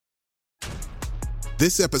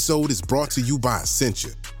This episode is brought to you by Essentia.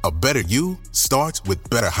 A better you starts with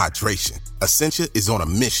better hydration. Essentia is on a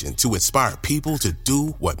mission to inspire people to do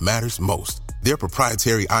what matters most. Their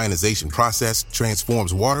proprietary ionization process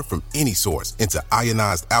transforms water from any source into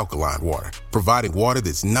ionized alkaline water, providing water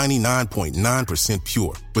that's 99.9%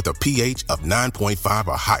 pure with a pH of 9.5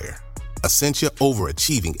 or higher. Essentia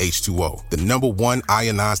Overachieving H2O, the #1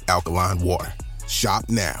 ionized alkaline water. Shop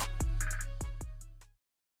now.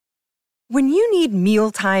 When you need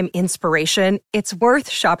mealtime inspiration, it's worth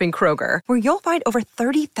shopping Kroger, where you'll find over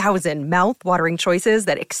 30,000 mouth-watering choices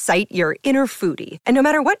that excite your inner foodie. And no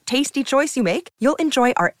matter what tasty choice you make, you'll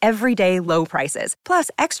enjoy our everyday low prices, plus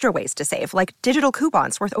extra ways to save, like digital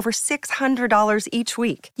coupons worth over $600 each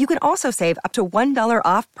week. You can also save up to $1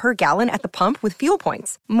 off per gallon at the pump with fuel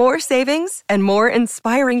points. More savings and more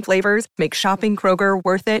inspiring flavors make shopping Kroger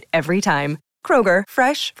worth it every time. Kroger,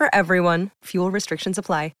 fresh for everyone. Fuel restrictions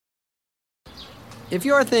apply. If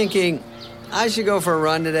you're thinking, I should go for a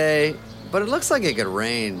run today, but it looks like it could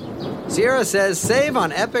rain, Sierra says save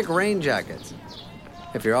on epic rain jackets.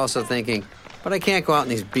 If you're also thinking, but I can't go out in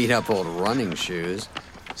these beat-up old running shoes,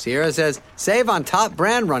 Sierra says save on top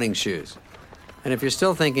brand running shoes. And if you're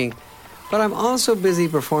still thinking, but I'm also busy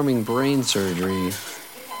performing brain surgery,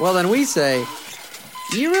 well then we say,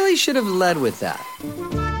 you really should have led with that.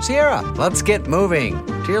 Sierra, let's get moving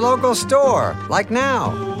to your local store, like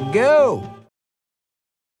now. Go!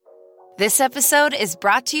 This episode is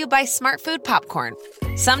brought to you by Smart Food Popcorn.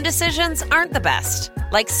 Some decisions aren't the best,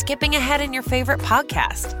 like skipping ahead in your favorite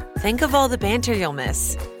podcast. Think of all the banter you'll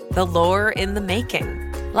miss, the lore in the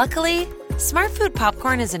making. Luckily, Smart Food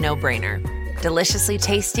Popcorn is a no-brainer. Deliciously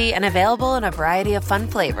tasty and available in a variety of fun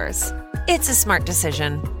flavors. It's a smart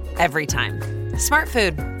decision every time. Smart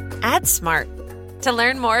Food. Add smart. To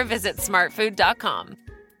learn more, visit smartfood.com.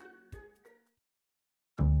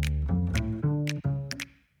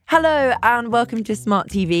 Hello and welcome to Smart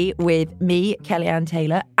TV with me, Kellyanne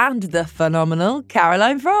Taylor, and the phenomenal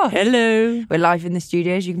Caroline Frost. Hello. We're live in the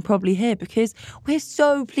studio, as you can probably hear, because we're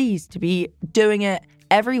so pleased to be doing it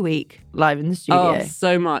every week live in the studio. Oh,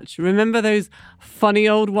 so much. Remember those funny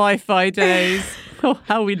old Wi-Fi days? Oh,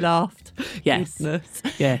 how we laughed. Yes. Goodness.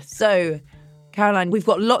 Yes. So, Caroline, we've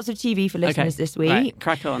got lots of TV for listeners this week. Right,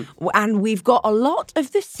 crack on. And we've got a lot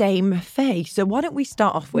of the same fae. So why don't we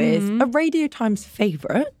start off with a Radio Times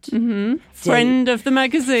favourite. Friend of the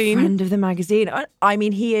magazine. Friend of the magazine. I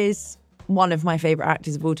mean, he is one of my favourite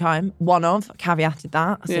actors of all time. One of. Caveated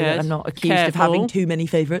that. So that I'm not accused of having too many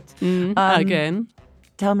favourites. Again.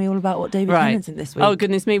 Tell me all about what David Tennant's in this week. Oh,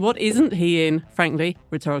 goodness me. What isn't he in? Frankly,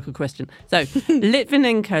 rhetorical question. So,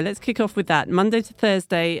 Litvinenko, let's kick off with that. Monday to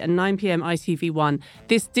Thursday at 9 p.m. ITV1.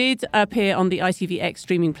 This did appear on the ITVX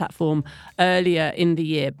streaming platform earlier in the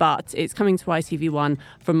year, but it's coming to ITV1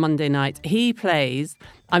 from Monday night. He plays,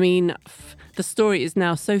 the story is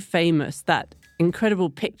now so famous, that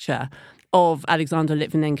incredible picture of Alexander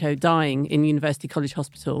Litvinenko dying in University College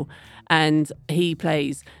Hospital. And he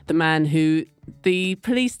plays the man who the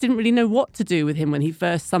police didn't really know what to do with him when he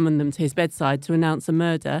first summoned them to his bedside to announce a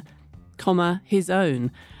murder, his own.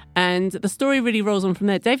 And the story really rolls on from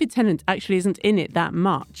there. David Tennant actually isn't in it that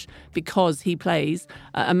much because he plays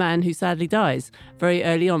a man who sadly dies very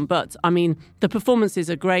early on. But, the performances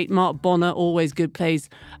are great. Mark Bonner, always good, plays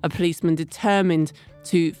a policeman determined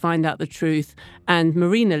to find out the truth. And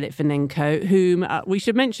Marina Litvinenko, whom we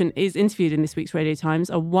should mention is interviewed in this week's Radio Times,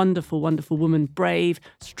 a wonderful, wonderful woman, brave,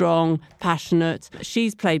 strong, passionate.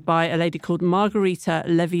 She's played by a lady called Margarita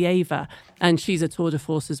Levieva, and she's a tour de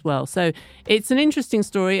force as well. So it's an interesting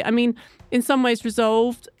story. In some ways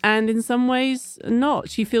resolved and in some ways not.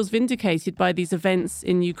 She feels vindicated by these events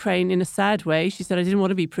in Ukraine in a sad way. She said, I didn't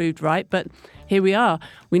want to be proved right, but here we are.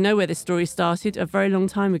 We know where this story started a very long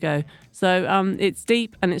time ago. So it's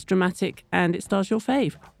deep and it's dramatic and it stars your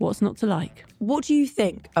fave. What's not to like? What do you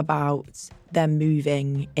think about them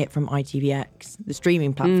moving it from ITVX, the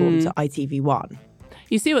streaming platform, to ITV1?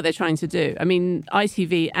 You see what they're trying to do.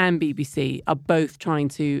 ITV and BBC are both trying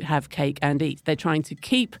to have cake and eat. They're trying to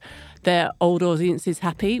keep their old audiences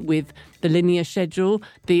happy with the linear schedule,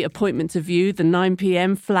 the appointment to view, the 9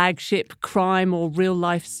 p.m. flagship crime or real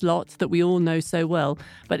life slot that we all know so well.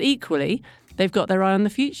 But equally, they've got their eye on the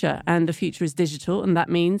future, and the future is digital, and that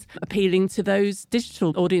means appealing to those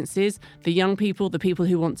digital audiences, the young people, the people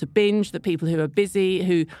who want to binge, the people who are busy,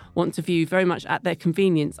 who want to view very much at their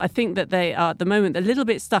convenience. I think that they are, at the moment, a little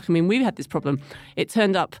bit stuck. We've had this problem. It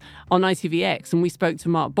turned up on ITVX, and we spoke to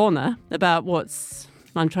Mark Bonner about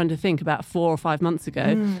I'm trying to think, about 4 or 5 months ago.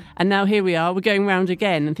 And now here we are, we're going round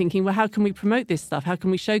again and thinking, well, how can we promote this stuff? How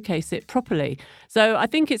can we showcase it properly? So I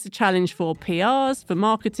think it's a challenge for PRs, for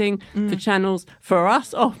marketing, for channels, for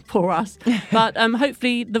us. Oh, poor us. But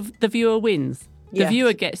hopefully the viewer wins. The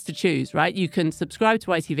viewer gets to choose, right? You can subscribe to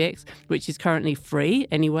ITVX, which is currently free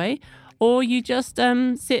anyway, or you just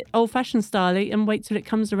sit old-fashioned style and wait till it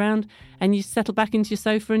comes around and you settle back into your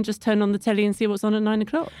sofa and just turn on the telly and see what's on at 9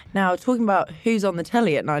 o'clock. Now, talking about who's on the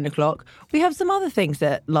telly at 9 o'clock, we have some other things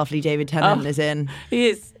that lovely David Tennant is in. He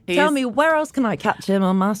is. Tell me, where else can I catch him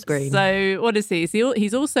on my screen? So, what is he?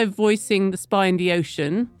 He's also voicing The Spy in the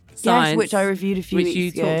Ocean. Science, yes, which I reviewed a few weeks ago.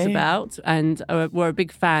 Which you talked about and were a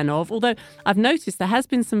big fan of. Although I've noticed there has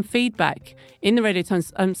been some feedback in the Radio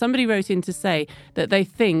Times. Somebody wrote in to say that they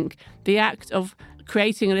think the act of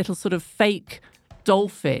creating a little sort of fake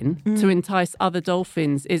dolphin to entice other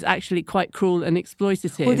dolphins is actually quite cruel and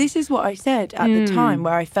exploitative. Well, this is what I said at the time,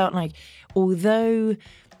 where I felt like, although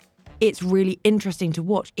it's really interesting to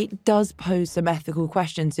watch, it does pose some ethical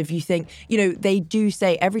questions. If you think, they do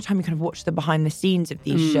say every time you kind of watch the behind the scenes of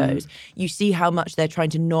these shows, you see how much they're trying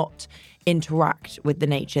to not interact with the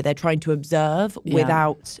nature. They're trying to observe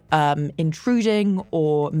without intruding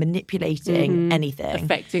or manipulating anything,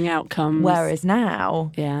 affecting outcomes. Whereas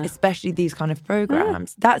now, especially these kind of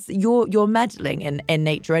programs, that's you're meddling in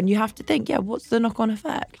nature, and you have to think, what's the knock-on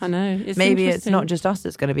effect? I know. Maybe it's not just us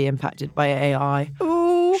that's going to be impacted by AI.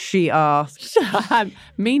 Ooh, she asked.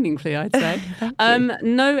 Meaningfully, I'd say.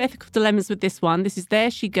 No ethical dilemmas with this one. This is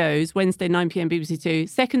There She Goes, Wednesday, 9 p.m. BBC Two,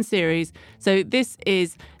 second series. So this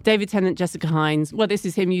is David Tennant, Jessica Hines. Well, this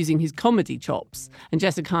is him using his comedy chops. And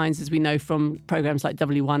Jessica Hines, as we know from programmes like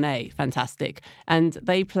W1A, fantastic. And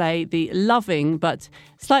they play the loving but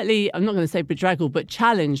slightly, I'm not going to say bedraggled, but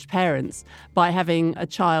challenged parents by having a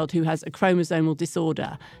child who has a chromosomal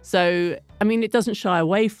disorder. So, I mean, it doesn't shy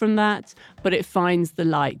away from that, but it finds the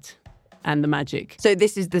light and the magic. So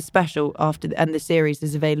this is the special and the series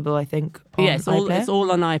is available, I think, on iPlayer? It's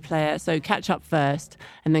all on iPlayer. So catch up first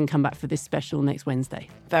and then come back for this special next Wednesday.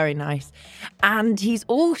 Very nice. And he's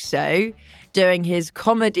also doing his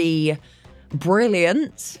comedy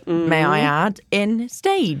brilliance, may I add, in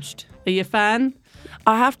Staged. Are you a fan?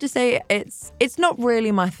 I have to say it's not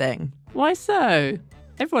really my thing. Why so?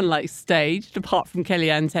 Everyone likes Staged, apart from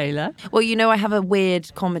Kellyanne Taylor. Well, I have a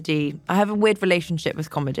weird relationship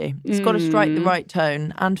with comedy. It's got to strike the right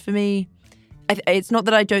tone. And for me, it's not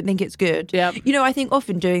that I don't think it's good. Yep. I think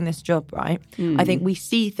often doing this job, right, I think we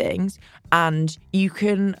see things and you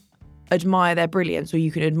can admire their brilliance or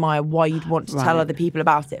you can admire why you'd want to tell other people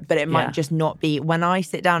about it. But it might just not be, when I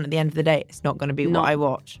sit down at the end of the day, it's not going to be what I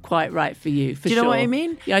watch. Quite right for you, for sure. Do you know what I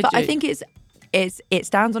mean? Yeah, I think it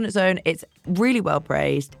stands on its own. It's really well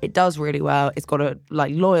praised. It does really well. It's got a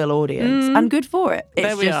loyal audience and good for it. It's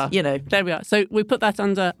There we are. So we put that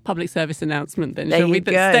under public service announcement then, shall we?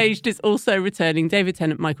 That That Staged is also returning. David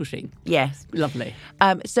Tennant, Michael Sheen. Yes. Lovely.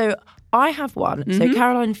 So I have one. So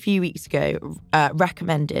Caroline a few weeks ago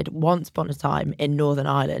recommended Once Upon a Time in Northern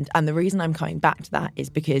Ireland. And the reason I'm coming back to that is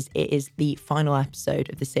because it is the final episode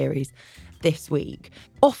of the series this week.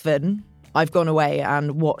 Often I've gone away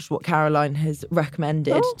and watched what Caroline has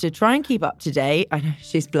recommended to try and keep up to date. I know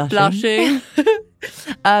she's blushing.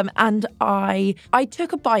 And I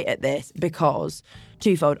took a bite at this because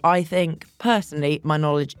twofold. I think personally my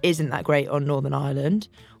knowledge isn't that great on Northern Ireland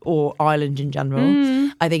or Ireland in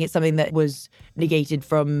general. I think it's something that was negated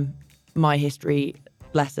from my history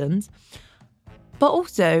lessons. But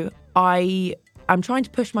also I'm trying to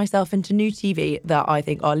push myself into new TV that I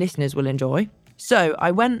think our listeners will enjoy. So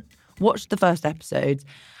I watched the first episodes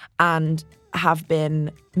and have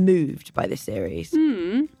been moved by this series.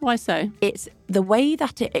 Why so? It's the way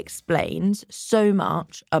that it explains so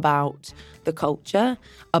much about the culture,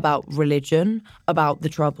 about religion, about the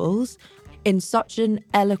Troubles in such an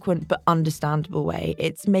eloquent but understandable way.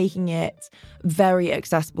 It's making it very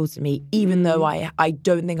accessible to me, even though I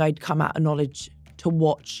don't think I'd come out of knowledge to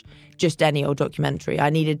watch just any old documentary. I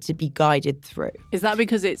needed to be guided through. Is that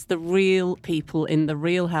because it's the real people in the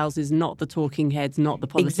real houses, not the talking heads, not the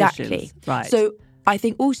politicians? Exactly. Right. So I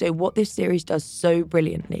think also what this series does so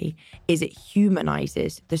brilliantly is it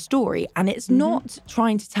humanises the story, and it's not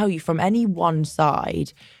trying to tell you from any one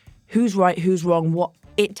side who's right, who's wrong, what.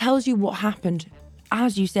 It tells you what happened,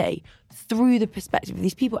 as you say, through the perspective of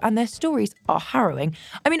these people, and their stories are harrowing.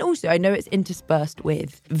 I mean, also, I know it's interspersed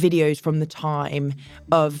with videos from the time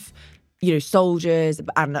of, soldiers,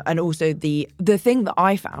 and also the thing that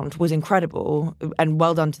I found was incredible, and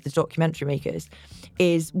well done to the documentary makers,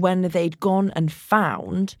 is when they'd gone and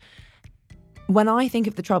found when I think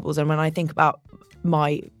of the Troubles and when I think about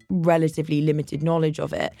my relatively limited knowledge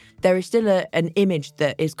of it, there is still an image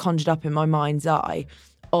that is conjured up in my mind's eye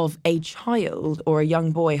of a child or a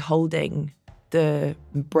young boy holding the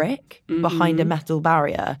brick behind a metal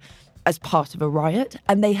barrier as part of a riot,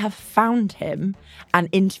 and they have found him and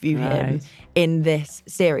interviewed him in this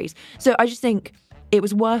series. So I just think it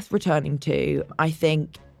was worth returning to. I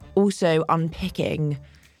think also unpicking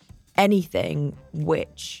anything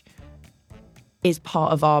which is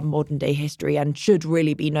part of our modern day history and should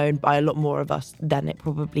really be known by a lot more of us than it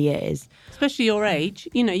probably is. Especially your age.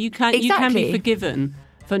 You know, you can be forgiven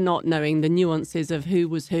for not knowing the nuances of who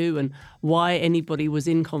was who and why anybody was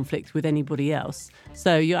in conflict with anybody else.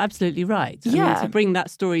 So you're absolutely right. I mean, to bring that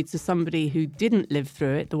story to somebody who didn't live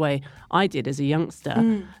through it the way I did as a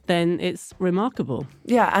youngster, then it's remarkable.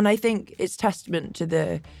 Yeah, and I think it's testament to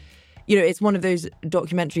the, you know, it's one of those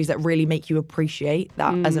documentaries that really make you appreciate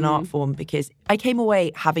that as an art form, because I came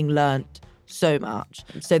away having learnt so much.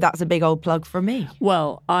 So that's a big old plug from me.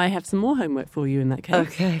 Well, I have some more homework for you in that case.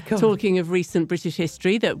 Okay, cool. Talking of recent British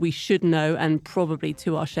history that we should know and probably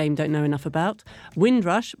to our shame don't know enough about.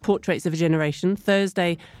 Windrush, Portraits of a Generation,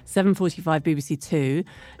 Thursday, 7:45 BBC Two.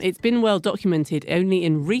 It's been well documented only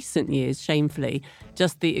in recent years, shamefully,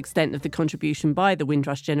 just the extent of the contribution by the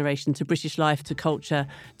Windrush generation to British life, to culture,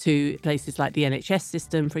 to places like the NHS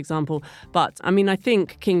system, for example. But, I mean, I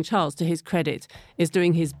think King Charles, to his credit, is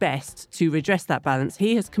doing his best to redress that balance.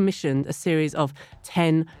 He has commissioned a series of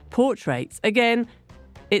 10 portraits. Again,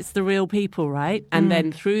 it's the real people, right? And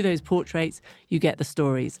then through those portraits, you get the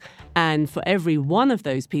stories. And for every one of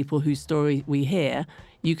those people whose story we hear,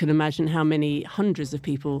 you can imagine how many hundreds of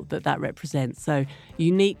people that represents. So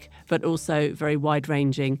unique, but also very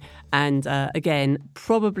wide-ranging. And again,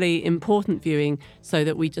 probably important viewing so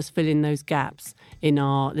that we just fill in those gaps in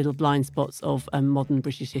our little blind spots of modern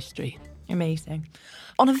British history. Amazing.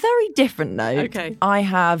 On a very different note, I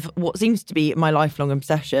have what seems to be my lifelong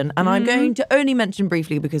obsession, and I'm going to only mention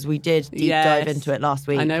briefly because we did deep dive into it last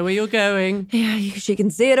week. I know where you're going. Yeah, she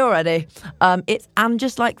can see it already. It's And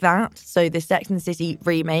Just Like That. So the Sex and the City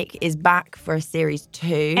remake is back for a series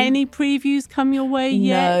 2. Any previews come your way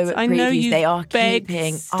yet? No I previews. know you They are begged,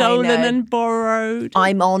 keeping stolen and borrowed.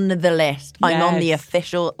 I'm on the list. Yes. I'm on the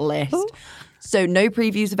official list. Ooh. So no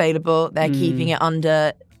previews available. They're keeping it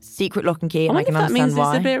under secret lock and key, and I can understand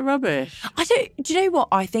why. That means it's a bit rubbish. Do you know what?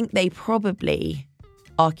 I think they probably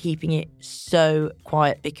are keeping it so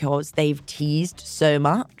quiet because they've teased so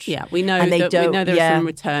much. Yeah, we know there are some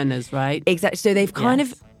returners, right? Exactly. So they've kind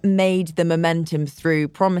of made the momentum through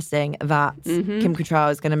promising that Kim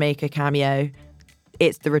Cattrall is going to make a cameo.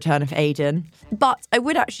 It's the return of Aidan. But I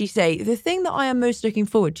would actually say the thing that I am most looking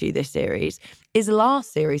forward to this series is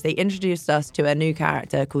last series they introduced us to a new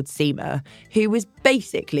character called Seema, who was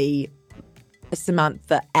basically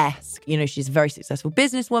Samantha-esque. You know, she's a very successful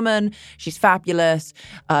businesswoman. She's fabulous.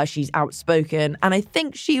 She's outspoken. And I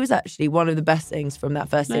think she was actually one of the best things from that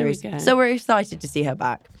first series. So we're excited to see her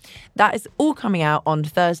back. That is all coming out on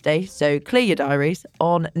Thursday. So clear your diaries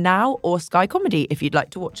on Now or Sky Comedy if you'd like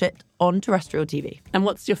to watch it on terrestrial TV. And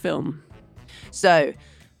what's your film? So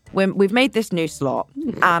we've made this new slot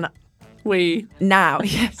and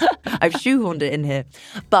yes, I've shoehorned it in here.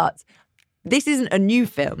 But this isn't a new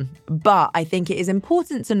film, but I think it is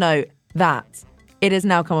important to note that it has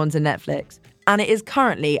now come onto Netflix and it is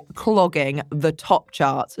currently clogging the top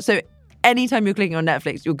charts. So anytime you're clicking on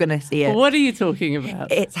Netflix, you're going to see it. What are you talking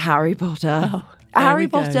about? It's Harry Potter. Oh, Harry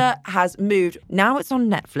Potter has moved. Now it's on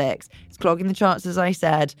Netflix. It's clogging the charts, as I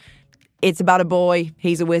said. It's about a boy.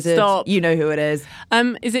 He's a wizard. Stop. You know who it is.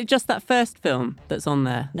 Is it just that first film that's on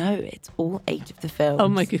there? No, it's all 8 of the films. Oh,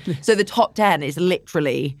 my goodness. So the top 10 is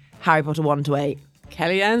literally Harry Potter 1 to 8.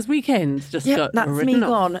 Kellyanne's Weekend just got that's written me off.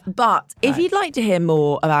 gone. But if you'd like to hear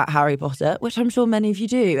more about Harry Potter, which I'm sure many of you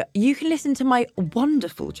do, you can listen to my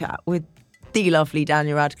wonderful chat with the lovely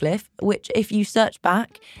Daniel Radcliffe, which if you search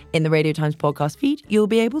back in the Radio Times podcast feed, you'll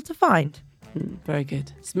be able to find. Very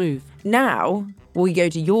good. Smooth. Now we go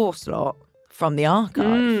to your slot from the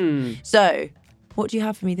archive. So what do you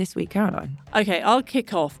have for me this week, Caroline? Okay, I'll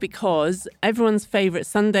kick off because everyone's favourite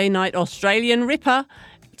Sunday night Australian ripper,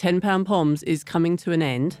 £10 Poms, is coming to an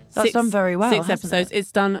end. That's done very well, 6 episodes.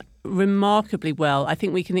 It's done remarkably well. I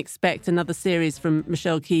think we can expect another series from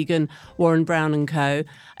Michelle Keegan, Warren Brown and co.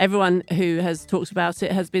 Everyone who has talked about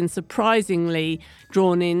it has been surprisingly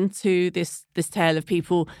drawn into this tale of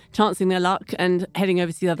people chancing their luck and heading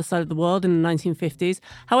over to the other side of the world in the 1950s.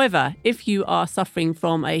 However, if you are suffering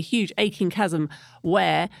from a huge aching chasm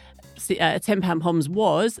where £10 Poms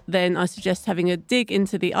was, then I suggest having a dig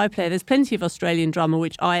into the iPlayer. There's plenty of Australian drama,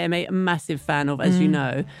 which I am a massive fan of, as you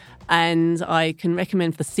know. And I can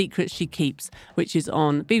recommend The Secrets She Keeps, which is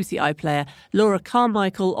on BBC iPlayer. Laura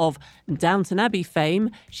Carmichael of Downton Abbey fame.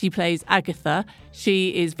 She plays Agatha.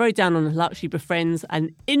 She is very down on her luck. She befriends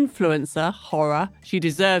an influencer, horror. She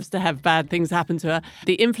deserves to have bad things happen to her.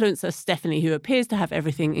 The influencer, Stephanie, who appears to have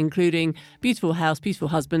everything, including beautiful house, beautiful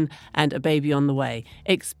husband, and a baby on the way.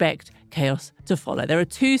 Expect chaos to follow. There are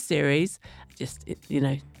 2 series. Just,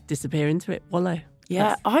 disappear into it. Wallow.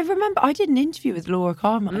 Yeah, I remember I did an interview with Laura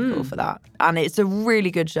Carmichael for that, and it's a really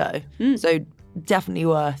good show. So definitely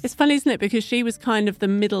worth. It's funny, isn't it? Because she was kind of the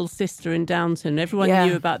middle sister in Downton. Everyone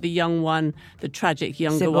knew about the young one, the tragic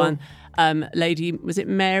younger Sybil. one. Lady, was it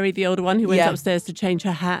Mary, the older one, who went upstairs to change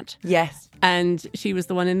her hat? Yes. And she was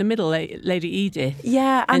the one in the middle, Lady Edith.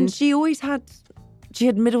 Yeah, and she always had... She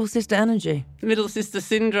had middle sister energy. Middle sister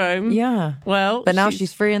syndrome. Yeah. Well, but now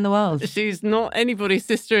she's free in the world. She's not anybody's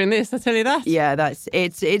sister in this, I tell you that. Yeah,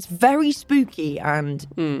 it's very spooky and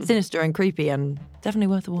sinister and creepy and definitely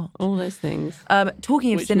worth a watch. All those things.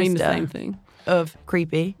 Talking of which sinister, mean the same thing. Of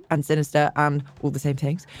creepy and sinister and all the same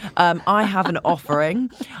things. I have an offering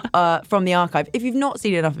from the archive. If you've not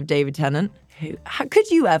seen enough of David Tennant, could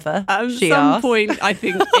you ever? At some point, I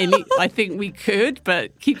think we could,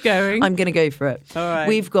 but keep going. I'm going to go for it. All right.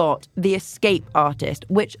 We've got The Escape Artist,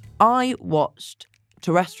 which I watched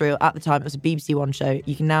terrestrial at the time. It was a BBC One show.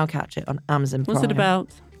 You can now catch it on Amazon Prime. What's it about?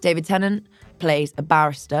 David Tennant plays a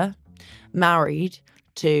barrister married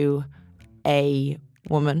to a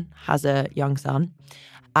woman, has a young son,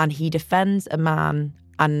 and he defends a man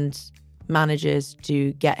and manages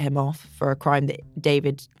to get him off for a crime that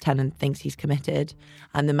David Tennant thinks he's committed,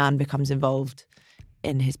 and the man becomes involved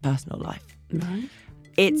in his personal life. Right.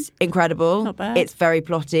 It's incredible. Not bad. It's very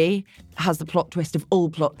plotty. Has the plot twist of all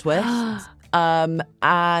plot twists.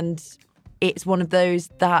 And it's one of those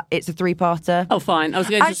that it's a 3-parter. Oh, fine. I was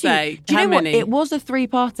going to say, do you how know many? What? It was a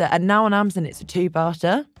 3-parter, and now on Amazon it's a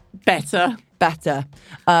 2-parter. Better.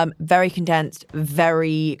 Very condensed,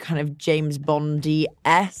 very kind of James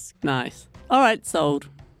Bondy-esque. Nice. All right, sold.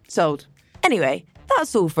 Anyway,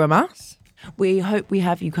 that's all from us. We hope we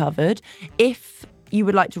have you covered. If you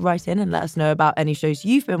would like to write in and let us know about any shows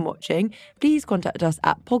you've been watching, please contact us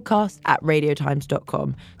at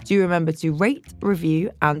podcast@radiotimes.com. Do remember to rate,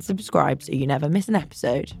 review and subscribe so you never miss an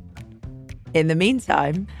episode. In the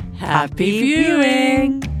meantime, Happy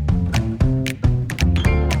viewing.